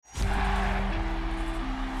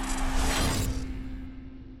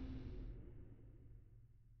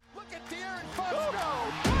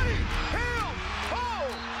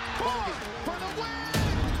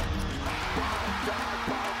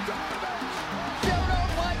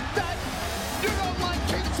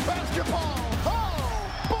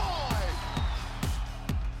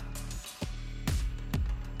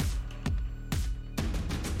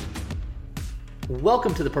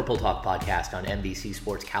Welcome to the Purple Talk podcast on NBC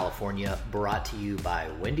Sports California, brought to you by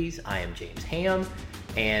Wendy's. I am James Ham,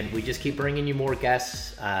 and we just keep bringing you more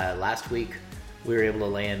guests. Last week, we were able to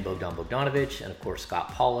land Bogdan Bogdanovic and, of course, Scott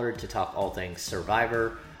Pollard to talk all things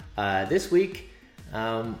Survivor. This week,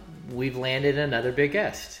 we've landed another big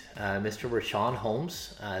guest, Mr. Richaun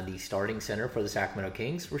Holmes, the starting center for the Sacramento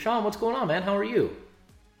Kings. Richaun, what's going on, man? How are you?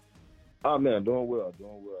 Oh, man, doing well.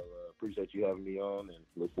 Appreciate you having me on and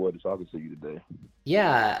look forward to talking to you today.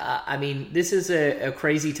 Yeah, I mean, this is a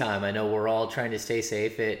crazy time. I know we're all trying to stay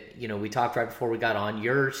safe. We talked right before we got on.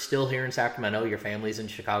 You're still here in Sacramento. Your family's in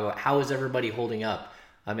Chicago. How is everybody holding up?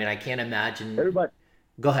 I mean, I can't imagine. Everybody.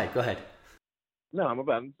 Go ahead. No, I'm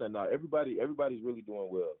about to say, no, everybody's really doing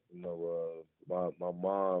well. My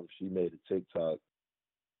mom, she made a TikTok,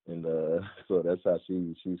 and so that's how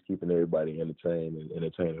she's keeping everybody entertained and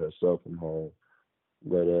entertaining herself from home.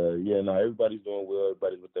 But everybody's doing well.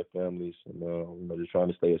 Everybody's with their families, and just trying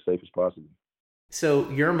to stay as safe as possible. So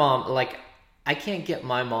your mom, I can't get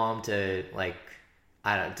my mom to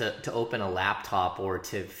to open a laptop or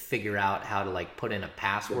to figure out how to put in a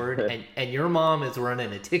password. and your mom is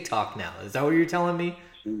running a TikTok now. Is that what you're telling me?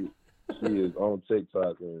 She is on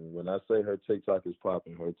TikTok, and when I say her TikTok is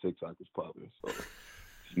popping, So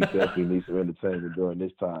she definitely needs some entertainment during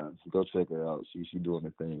this time. So go check her out. She's doing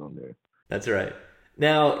her thing on there. That's right.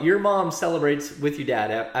 Now, your mom celebrates with your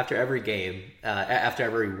dad after every game, after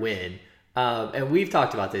every win. And we've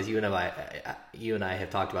talked about this. You and I have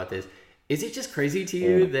talked about this. Is it just crazy to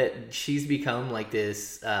you that she's become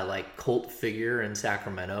this cult figure in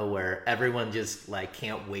Sacramento where everyone just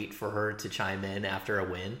can't wait for her to chime in after a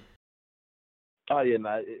win? Oh, yeah,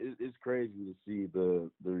 it's crazy to see the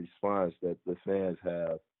response that the fans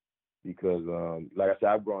have. Because, like I said,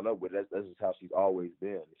 I've grown up with it. That's just how she's always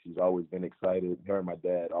been. She's always been excited. Her and my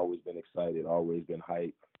dad always been excited, always been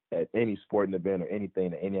hyped at any sporting event or anything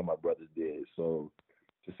that any of my brothers did. So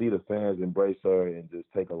to see the fans embrace her and just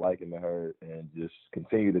take a liking to her and just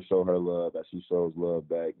continue to show her love as she shows love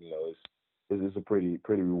back, it's a pretty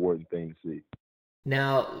rewarding thing to see.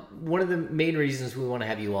 Now, one of the main reasons we want to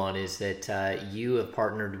have you on is that you have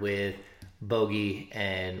partnered with Bogey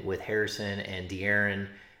and with Harrison and De'Aaron,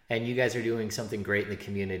 and you guys are doing something great in the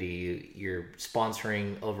community. You're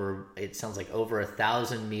sponsoring over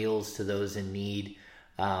 1,000 meals to those in need.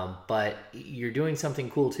 But you're doing something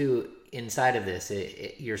cool too inside of this.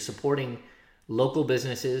 You're supporting local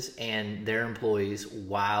businesses and their employees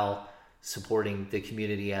while supporting the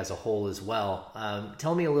community as a whole as well.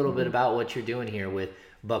 Tell me a little bit about what you're doing here with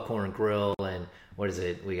Buckhorn Grill and what is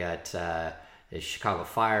it? We got the Chicago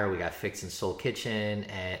Fire, we got Fix and Soul Kitchen,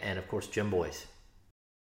 and of course Gym Boys.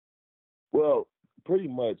 Well, pretty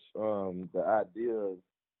much the idea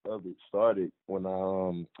of it started when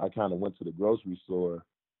I kind of went to the grocery store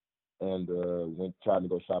and trying to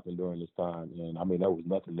go shopping during this time. And I mean, there was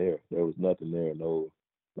nothing there. No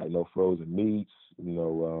frozen meats,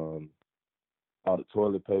 all the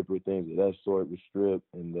toilet paper, things of that sort was stripped.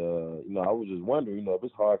 And, I was just wondering, if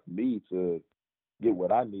it's hard for me to get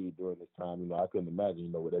what I need during this time, I couldn't imagine,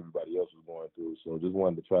 what everybody else was going through. So just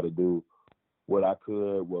wanted to try to do what I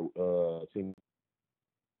could, with a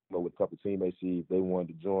couple of teammates, see if they wanted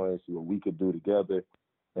to join, see what we could do together,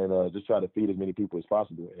 and just try to feed as many people as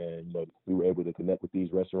possible. And we were able to connect with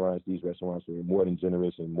these restaurants. These restaurants were more than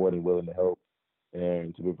generous and more than willing to help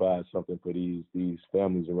and to provide something for these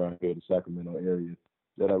families around here in the Sacramento area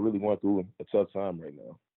that are really going through a tough time right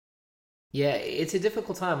now. Yeah, it's a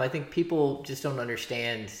difficult time. I think people just don't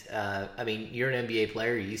understand. You're an NBA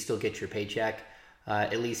player. You still get your paycheck.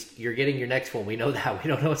 At least you're getting your next one. We know that. We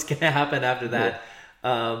don't know what's going to happen after that.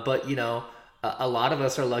 But a lot of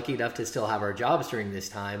us are lucky enough to still have our jobs during this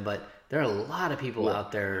time. But there are a lot of people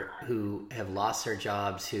out there who have lost their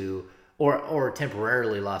jobs, or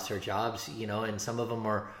temporarily lost their jobs, and some of them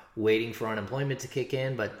are waiting for unemployment to kick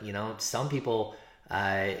in. But, some people,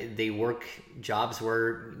 they work jobs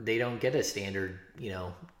where they don't get a standard,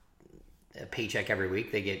 a paycheck every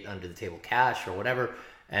week. They get under the table cash or whatever.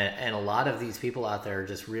 And a lot of these people out there are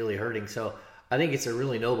just really hurting. So I think it's a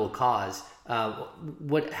really noble cause. How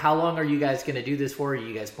long are you guys going to do this for? Are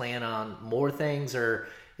you guys plan on more things, or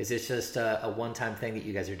is this just a one-time thing that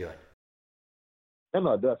you guys are doing?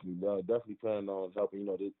 No, definitely planning on helping.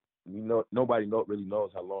 Nobody really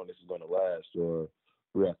knows how long this is going to last, or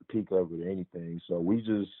we're at the peak of it or anything. So we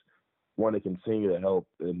just want to continue to help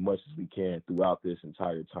as much as we can throughout this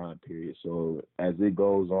entire time period. So as it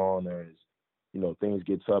goes on, as things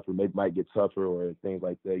get tougher, might get tougher or things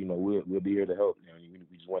like that, we'll be here to help.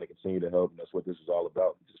 We just want to continue to help, and that's what this is all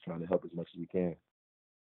about, just trying to help as much as we can.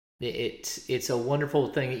 It's a wonderful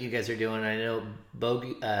thing that you guys are doing. I know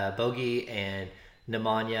Bogey and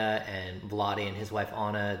Nemanja and Vlade and his wife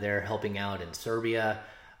Anna, they're helping out in Serbia.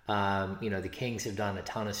 The Kings have done a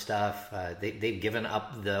ton of stuff. They've given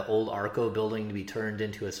up the old Arco building to be turned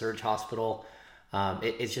into a surge hospital.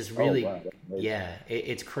 It's just really, wow, that's amazing. yeah,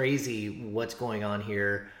 it's crazy what's going on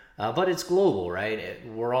here. But it's global, right?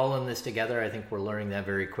 We're all in this together. I think we're learning that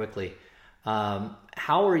very quickly.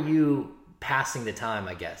 How are you passing the time?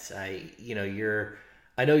 I guess I know you're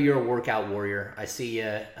a workout warrior. I see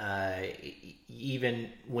you. Even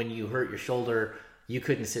when you hurt your shoulder, you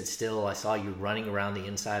couldn't sit still. I saw you running around the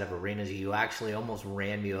inside of arenas. You actually almost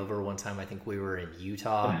ran me over one time. I think we were in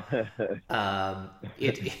Utah.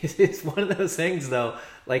 It's one of those things, though.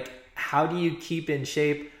 Like, how do you keep in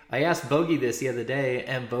shape? I asked Bogey this the other day,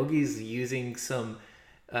 and Bogey's using some.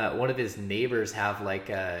 One of his neighbors have like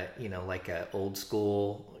a old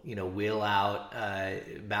school, wheel out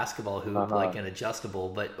basketball hoop, like an adjustable.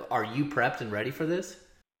 But are you prepped and ready for this?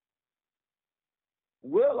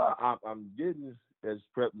 Well, I'm getting as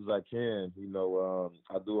prepped as I can.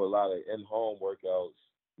 I do a lot of in-home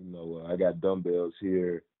workouts. I got dumbbells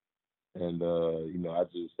here, and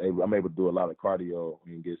I'm able to do a lot of cardio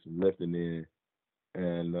and get some lifting in.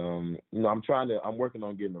 And I'm working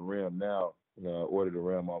on getting a rim now. Ordered a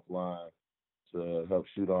rim offline to help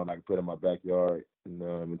shoot on. I can put in my backyard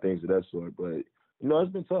and things of that sort. But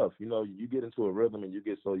it's been tough. You get into a rhythm and you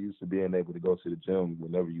get so used to being able to go to the gym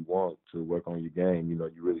whenever you want to work on your game.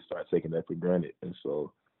 You really start taking that for granted. And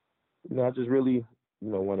so, I just really,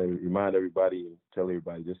 want to remind everybody and tell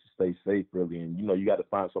everybody just to stay safe, really. And you got to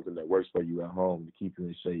find something that works for you at home to keep you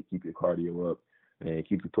in shape, keep your cardio up, and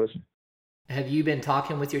keep you pushing. Have you been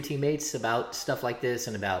talking with your teammates about stuff like this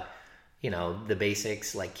and about, the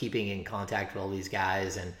basics, like keeping in contact with all these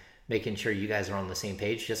guys and making sure you guys are on the same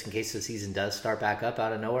page just in case the season does start back up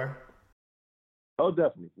out of nowhere? Oh,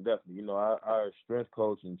 definitely, definitely. Our strength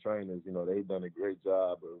coach and trainers, they've done a great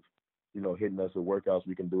job of, hitting us with workouts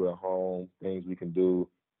we can do at home, things we can do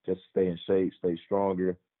just to stay in shape, stay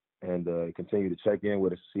stronger, and continue to check in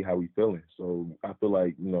with us to see how we feeling. So I feel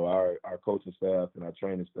like, our coaching staff and our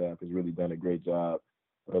training staff has really done a great job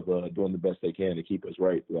of doing the best they can to keep us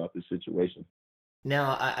right throughout this situation.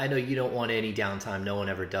 Now, I know you don't want any downtime. No one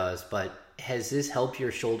ever does. But has this helped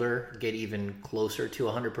your shoulder get even closer to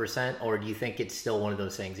 100%? Or do you think it's still one of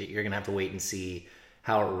those things that you're going to have to wait and see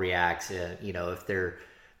how it reacts? If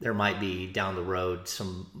there might be down the road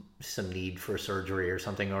some need for surgery or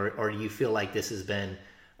something. Or do you feel like this has been,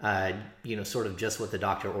 sort of just what the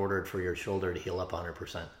doctor ordered for your shoulder to heal up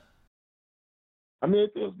 100%? I mean,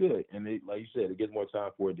 it feels good, and like you said, it gets more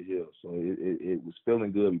time for it to heal. So it was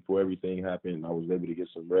feeling good before everything happened. I was able to get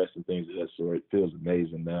some rest and things of that sort. It feels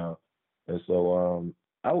amazing now, and so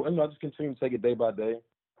I just continue to take it day by day,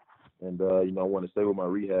 and I want to stay with my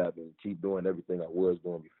rehab and keep doing everything I was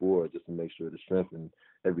doing before, just to make sure the strength and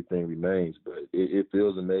everything remains. But it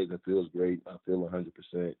feels amazing. It feels great. I feel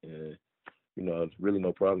 100%, and it's really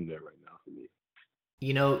no problem there right now for me.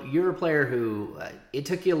 You're a player who it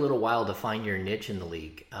took you a little while to find your niche in the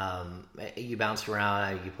league. You bounced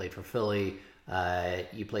around. You played for Philly.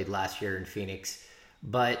 You played last year in Phoenix,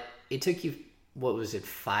 but it took you, what was it,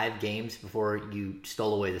 5 games before you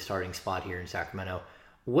stole away the starting spot here in Sacramento.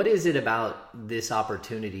 What is it about this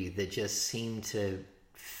opportunity that just seemed to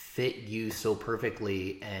fit you so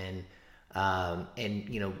perfectly and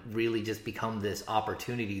really just become this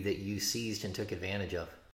opportunity that you seized and took advantage of?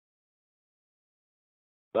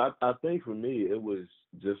 I think for me, it was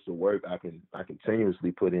just the work I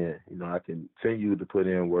continuously put in. I continue to put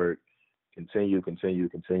in work, continue.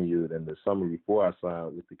 And the summer before I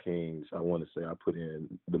signed with the Kings, I want to say I put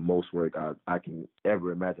in the most work I can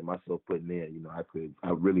ever imagine myself putting in. I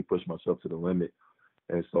really pushed myself to the limit.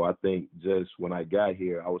 And so I think just when I got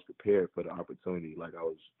here, I was prepared for the opportunity. Like, I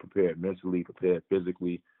was prepared mentally, prepared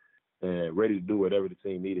physically, and ready to do whatever the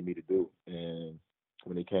team needed me to do. And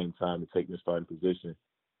when it came time to take the starting position,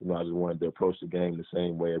 I just wanted to approach the game the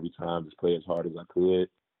same way every time, just play as hard as I could,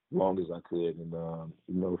 long as I could. And,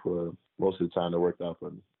 for most of the time, it worked out for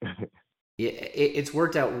me. Yeah, it's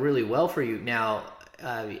worked out really well for you. Now,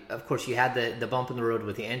 of course, you had the bump in the road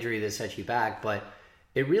with the injury that set you back, but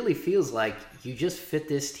it really feels like you just fit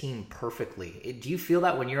this team perfectly. Do you feel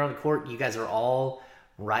that when you're on the court, you guys are all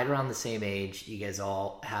right around the same age? You guys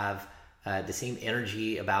all have the same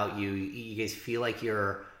energy about you. You guys feel like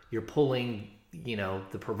you're pulling,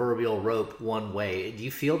 the proverbial rope one way. Do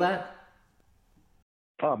you feel that?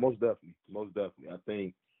 Oh, most definitely. Most definitely. I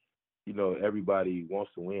think, everybody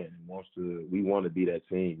wants to win and we want to be that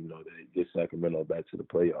team, that gets Sacramento back to the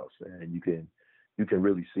playoffs. And you can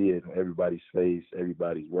really see it on everybody's face,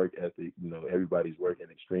 everybody's work ethic, everybody's working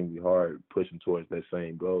extremely hard, pushing towards that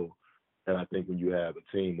same goal. And I think when you have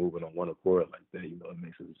a team moving on one accord like that, it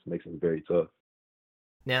makes it very tough.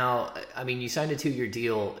 Now, I mean, you signed a 2-year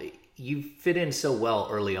deal. You fit in so well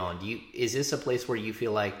early on. Is this a place where you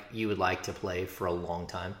feel like you would like to play for a long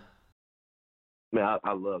time? Man,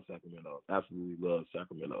 I love Sacramento. Absolutely love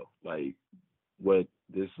Sacramento. Like what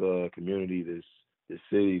this community, this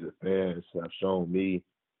city, the fans have shown me,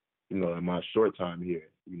 in my short time here.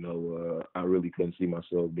 I really couldn't see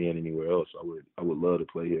myself being anywhere else. I would love to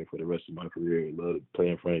play here for the rest of my career. Love to play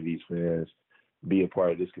in front of these fans, be a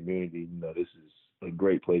part of this community. This is a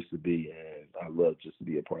great place to be, and I love just to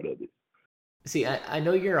be a part of it. See, I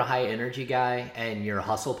know you're a high energy guy and you're a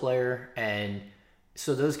hustle player, and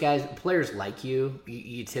so those guys, players like you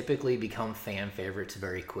typically become fan favorites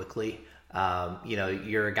very quickly.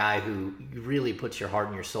 You're a guy who really puts your heart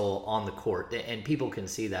and your soul on the court, and people can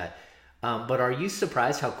see that. But are you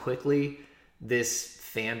surprised how quickly this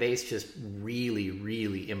fan base just really,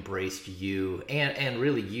 really embraced you and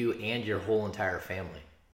really you and your whole entire family?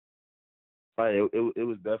 It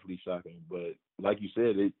was definitely shocking, but like you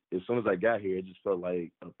said, as soon as I got here, it just felt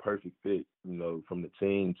like a perfect fit. From the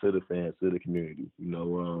team to the fans to the community.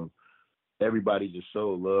 Everybody just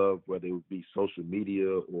showed love, whether it would be social media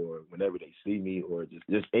or whenever they see me or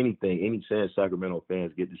just anything. Any chance Sacramento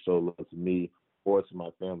fans get to show love to me or to my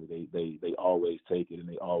family, they always take it and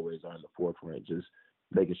they always are in the forefront, just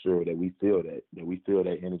making sure that we feel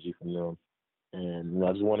that energy from them. And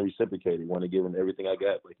I just want to reciprocate it. Want to give them everything I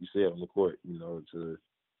got, like you said, on the court. To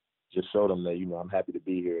just show them that I'm happy to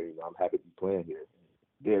be here. I'm happy to be playing here.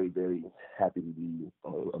 Very, very happy to be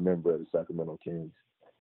a member of the Sacramento Kings.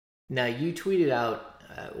 Now you tweeted out,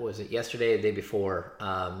 was it yesterday or the day before,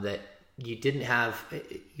 that you didn't have.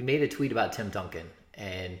 You made a tweet about Tim Duncan,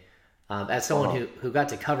 and as someone who got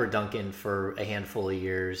to cover Duncan for a handful of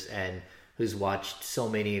years and who's watched so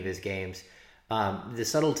many of his games, the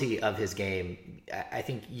subtlety of his game, I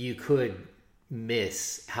think you could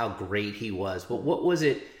miss how great he was. But what was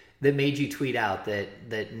it that made you tweet out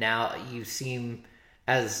that now you seem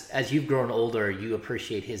as you've grown older, you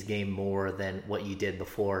appreciate his game more than what you did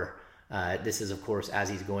before? This is, of course, as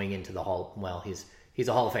he's going into the Hall. Well, he's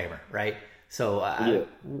a Hall of Famer, right? So,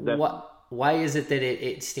 why is it that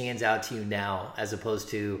it stands out to you now as opposed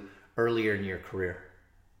to earlier in your career?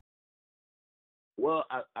 Well,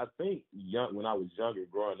 I think when I was younger,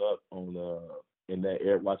 growing up on in that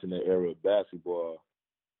era, watching that era of basketball,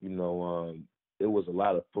 it was a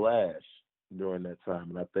lot of flash during that time,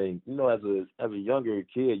 and I think as a younger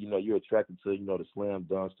kid, you're attracted to the slam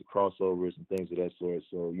dunks, the crossovers, and things of that sort.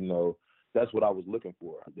 So that's what I was looking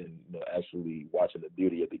for. Then actually watching the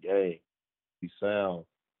beauty of the game, the sound,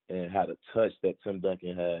 and how the touch that Tim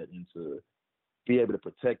Duncan had, and to be able to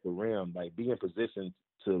protect the rim, like be in position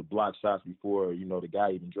to block shots before the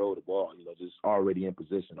guy even drove the ball. Just already in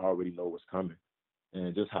position, already know what's coming,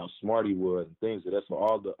 and just how smart he was and things of that. So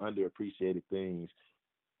all the underappreciated things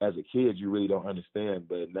as a kid you really don't understand,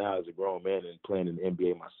 but now as a grown man and playing in the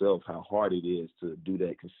NBA myself, how hard it is to do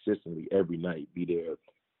that consistently every night, be there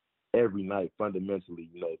every night fundamentally,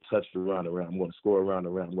 touch around and around. I'm going to score around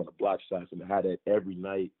and around. I'm going to block shots, and have that every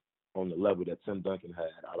night on the level that Tim Duncan had.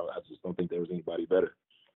 I just don't think there was anybody better.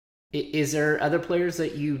 Is there other players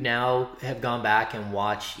that you now have gone back and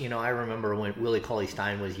watched? I remember when Willie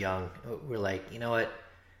Cauley-Stein was young, we're like, you know what?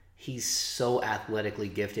 He's so athletically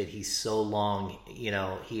gifted. He's so long.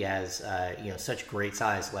 He has such great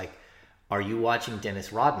size. Like, are you watching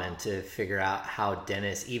Dennis Rodman to figure out how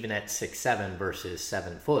Dennis, even at 6'7" versus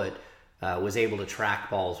 7 foot, was able to track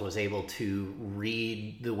balls, was able to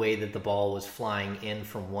read the way that the ball was flying in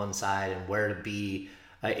from one side and where to be?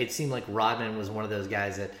 It seemed like Rodman was one of those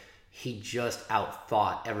guys that he just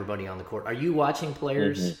outthought everybody on the court. Are you watching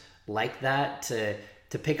players like that to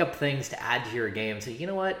pick up things to add to your game? And say, you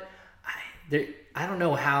know what, I don't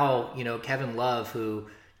know how Kevin Love, who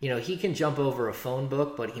he can jump over a phone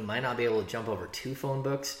book, but he might not be able to jump over 2 phone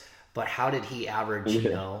books. But how did he average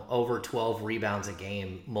over 12 rebounds a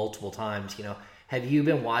game multiple times? Have you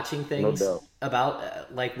been watching things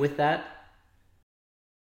about like with that?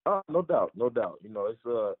 No doubt, no doubt. It's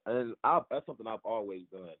that's something I've always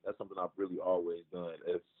done. That's something I've really always done.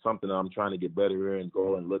 It's something I'm trying to get better in.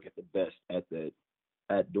 Go and look at the best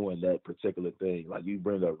at doing that particular thing. Like you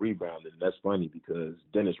bring up rebounding, that's funny because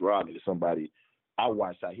Dennis Rodman is somebody I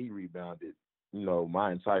watched how he rebounded.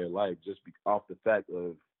 My entire life just off the fact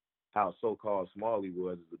of how so-called small he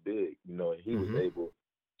was as a big. And he was able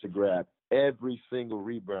to grab every single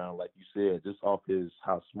rebound, like you said, just off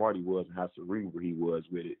how smart he was and how cerebral he was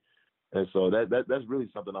with it. And so that's really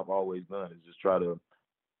something I've always done is just try to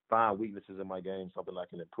find weaknesses in my game, something I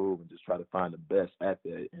can improve, and just try to find the best at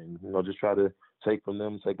that, and just try to take from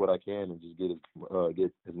them, take what I can, and just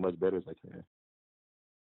get as much better as I can.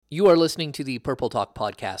 You are listening to the Purple Talk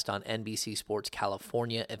podcast on NBC Sports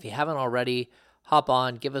California. If you haven't already, hop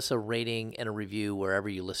on, give us a rating and a review wherever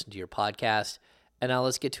you listen to your podcast. And now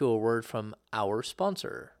let's get to a word from our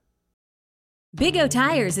sponsor. Big O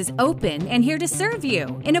Tires is open and here to serve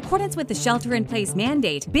you. In accordance with the shelter-in-place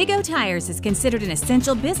mandate, Big O Tires is considered an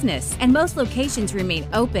essential business, and most locations remain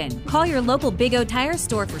open. Call your local Big O Tire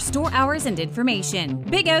store for store hours and information.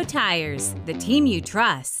 Big O Tires, the team you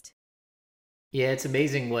trust. Yeah, it's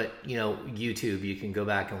amazing what, YouTube, you can go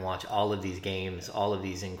back and watch all of these games, all of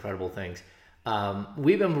these incredible things.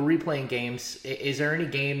 We've been replaying games. Is there any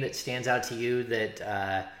game that stands out to you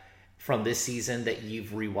that from this season that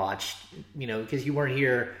you've rewatched? Because you weren't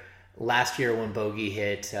here last year when Bogey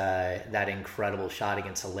hit that incredible shot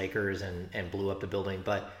against the Lakers and blew up the building,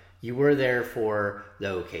 but you were there for the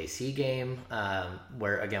OKC game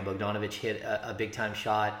where, again, Bogdanovic hit a big-time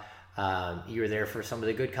shot. You were there for some of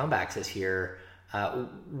the good comebacks this year.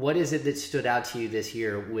 What is it that stood out to you this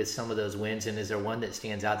year with some of those wins, and is there one that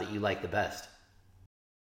stands out that you like the best?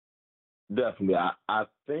 Definitely. I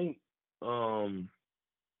think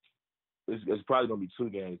it's probably going to be two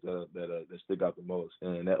games that stick out the most.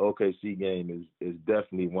 And that OKC game is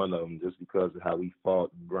definitely one of them, just because of how we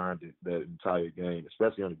fought and grinded that entire game,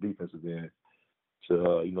 especially on the defensive end,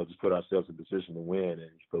 to just put ourselves in position to win.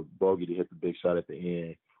 And for Bogey to hit the big shot at the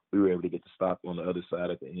end, we were able to get the stop on the other side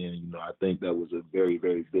at the end. I think that was a very,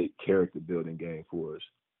 very big character-building game for us.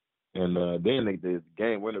 And then the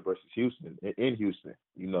game winner versus Houston, in Houston,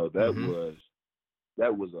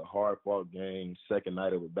 that was a hard-fought game, second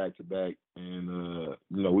night of a back-to-back. And,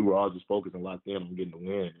 we were all just focused and locked in on getting the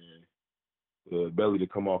win. And the ability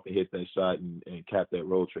to come off and hit that shot and cap that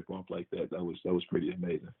road trip off like that was pretty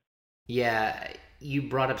amazing. Yeah, you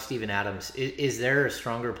brought up Steven Adams. Is there a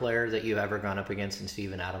stronger player that you've ever gone up against than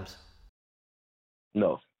Steven Adams?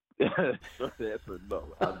 No. Short answer, no.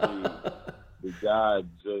 I mean, the guy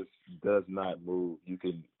just does not move. You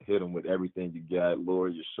can hit him with everything you got, lower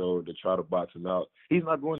your shoulder, try to box him out. He's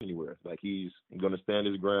not going anywhere. Like, he's going to stand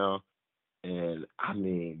his ground. And, I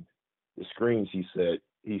mean, the screens he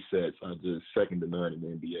sets are just second to none in the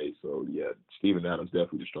NBA. So, yeah, Steven Adams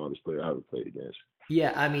definitely the strongest player I ever played against.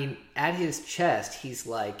 Yeah, I mean, at his chest, he's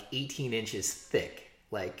like 18 inches thick,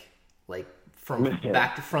 like from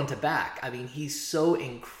back to front to back. I mean, he's so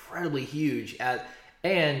incredibly huge.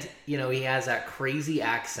 And, he has that crazy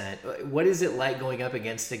accent. What is it like going up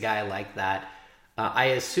against a guy like that? I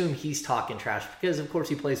assume he's talking trash because, of course,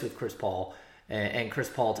 he plays with Chris Paul, and Chris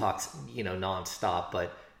Paul talks, nonstop.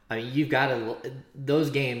 But, I mean, those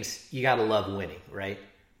games, you got to love winning, right?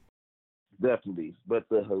 Definitely. But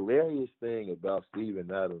the hilarious thing about Steven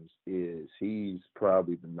Adams is he's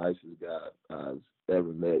probably the nicest guy I've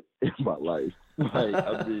ever met in my life. Like,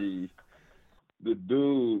 I mean, the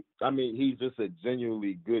dude, he's just a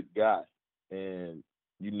genuinely good guy. And,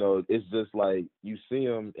 it's just like you see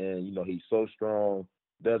him and, he's so strong,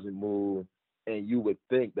 doesn't move. And you would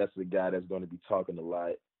think that's the guy that's going to be talking a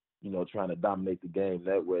lot, trying to dominate the game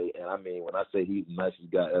that way. And, when I say he's the nicest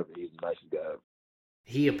guy ever, he's the nicest guy ever.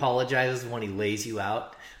 He apologizes when he lays you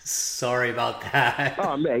out. Sorry about that.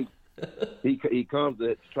 Oh, man. He comes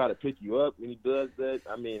to try to pick you up, and he does that.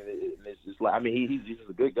 It's just like, he's just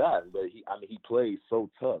a good guy, but he plays so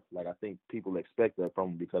tough. Like, I think people expect that from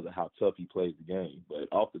him because of how tough he plays the game. But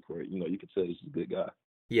off the court, you can tell he's a good guy.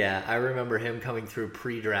 Yeah, I remember him coming through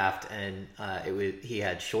pre-draft, and he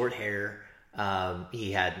had short hair.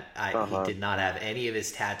 He did not have any of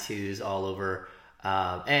his tattoos all over.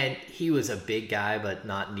 And he was a big guy, but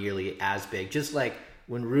not nearly as big. Just like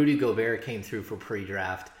when Rudy Gobert came through for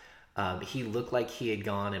pre-draft, he looked like he had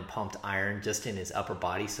gone and pumped iron just in his upper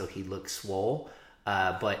body, so he looked swole.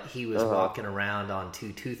 But he was walking around on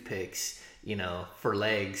 2 toothpicks, for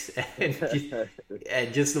legs,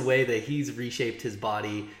 and just the way that he's reshaped his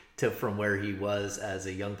body from where he was as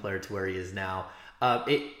a young player to where he is now.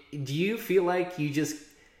 Do you feel like you just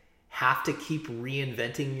have to keep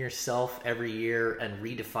reinventing yourself every year and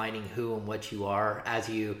redefining who and what you are as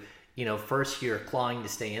first you're clawing to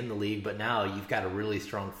stay in the league, but now you've got a really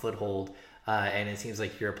strong foothold, and it seems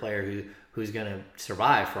like you're a player who's going to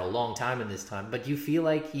survive for a long time in this time, but you feel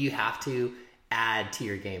like you have to add to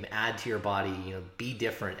your game, add to your body, be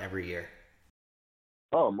different every year?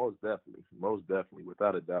 Oh, most definitely,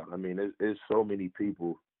 without a doubt. There's so many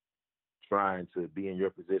people trying to be in your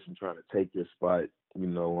position, trying to take your spot.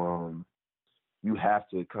 You have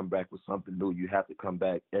to come back with something new. You have to come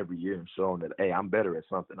back every year and show them that, hey, I'm better at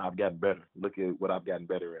something. I've gotten better. Look at what I've gotten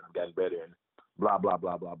better at. I've gotten better in blah, blah,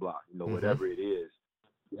 blah, blah, blah. Whatever it is,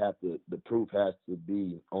 the proof has to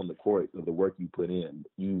be on the court of the work you put in.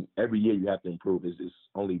 Every year you have to improve. It's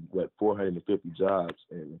only 450 jobs,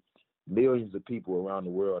 and millions of people around the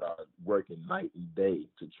world are working night and day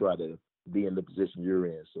to try to be in the position you're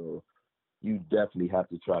in. So you definitely have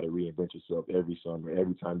to try to reinvent yourself every summer,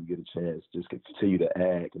 every time you get a chance. Just continue to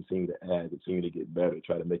add, continue to get better,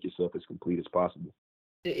 try to make yourself as complete as possible.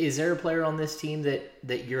 Is there a player on this team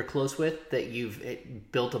that you're close with, that you've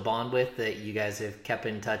built a bond with, that you guys have kept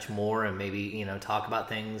in touch more and maybe, talk about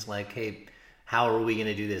things like, hey, how are we going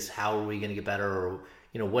to do this? How are we going to get better? Or,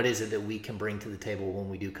 what is it that we can bring to the table when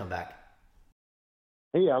we do come back?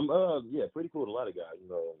 Yeah, I'm pretty cool with a lot of guys.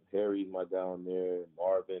 Harry's my guy on there,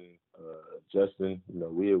 Marvin, Justin.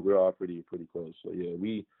 We're all pretty close. So yeah,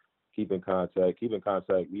 we keep in contact.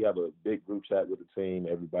 We have a big group chat with the team.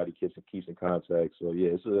 Everybody keeps in contact. So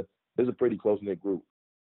yeah, it's a pretty close knit group.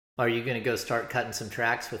 Are you going to go start cutting some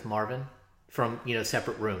tracks with Marvin from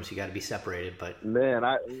separate rooms? You got to be separated, but man,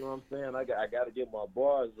 you know what I'm saying. I got to get my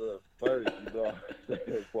bars first,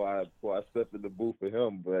 before I step in the booth for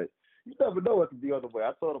him, but. You never know what could be on the way.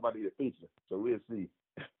 I told him I need a feature, so we'll see.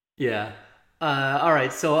 Yeah. All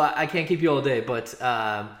right, so I can't keep you all day, but,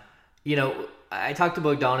 I talked to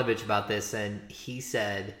Bogdanovich about this, and he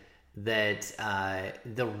said that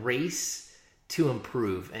the race to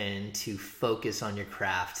improve and to focus on your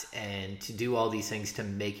craft and to do all these things to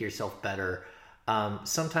make yourself better,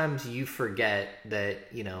 sometimes you forget that,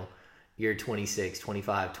 you're 26,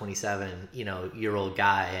 25, 27, year old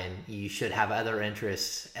guy, and you should have other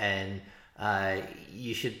interests, and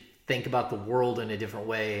you should think about the world in a different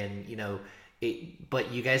way. And,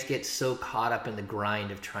 but you guys get so caught up in the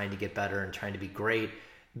grind of trying to get better and trying to be great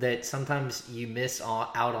that sometimes you miss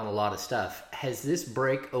out on a lot of stuff. Has this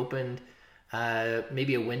break opened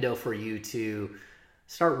maybe a window for you to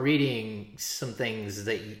start reading some things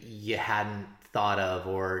that you hadn't thought of,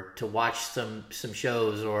 or to watch some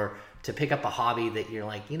shows, or to pick up a hobby that you're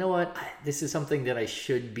like, this is something that I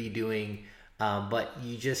should be doing, but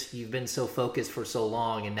you've been so focused for so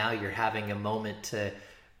long, and now you're having a moment to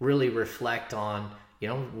really reflect on,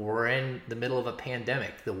 we're in the middle of a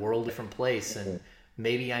pandemic, the world is a different place, and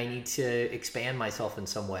maybe I need to expand myself in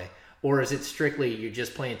some way. Or is it strictly you're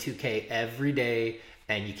just playing 2K every day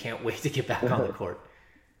and you can't wait to get back on the court?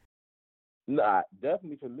 Nah,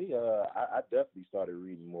 definitely for me, I definitely started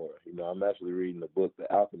reading more. I'm actually reading the book,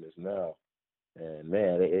 The Alchemist, now. And,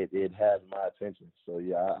 man, it has my attention. So,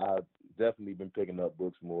 yeah, I've definitely been picking up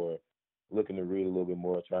books more, looking to read a little bit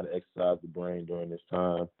more, trying to exercise the brain during this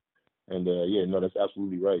time. And, that's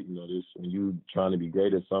absolutely right. When you trying to be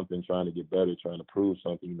great at something, trying to get better, trying to prove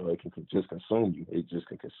something, it can just consume you. It just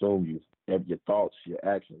can consume you. Your thoughts, your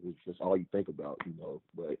actions, it's just all you think about,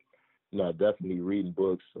 But, definitely reading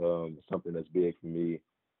books, something that's big for me.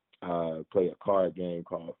 I play a card game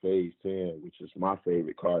called Phase 10, which is my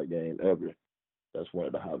favorite card game ever. That's one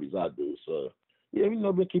of the hobbies I do. So, yeah,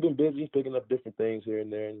 been keeping busy, picking up different things here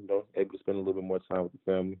and there, and, able to spend a little bit more time with the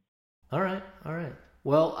family. All right.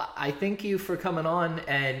 Well, I thank you for coming on,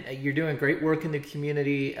 and you're doing great work in the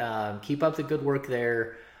community. Keep up the good work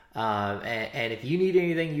there. And if you need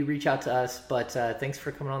anything, you reach out to us. But thanks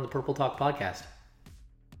for coming on the Purple Talk podcast.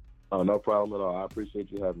 Oh, no problem at all. I appreciate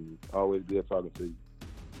you having me. Always good talking to you.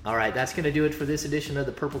 All right, that's going to do it for this edition of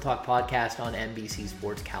the Purple Talk podcast on NBC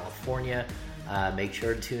Sports California. Make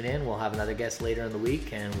sure to tune in. We'll have another guest later in the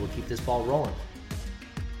week, and we'll keep this ball rolling.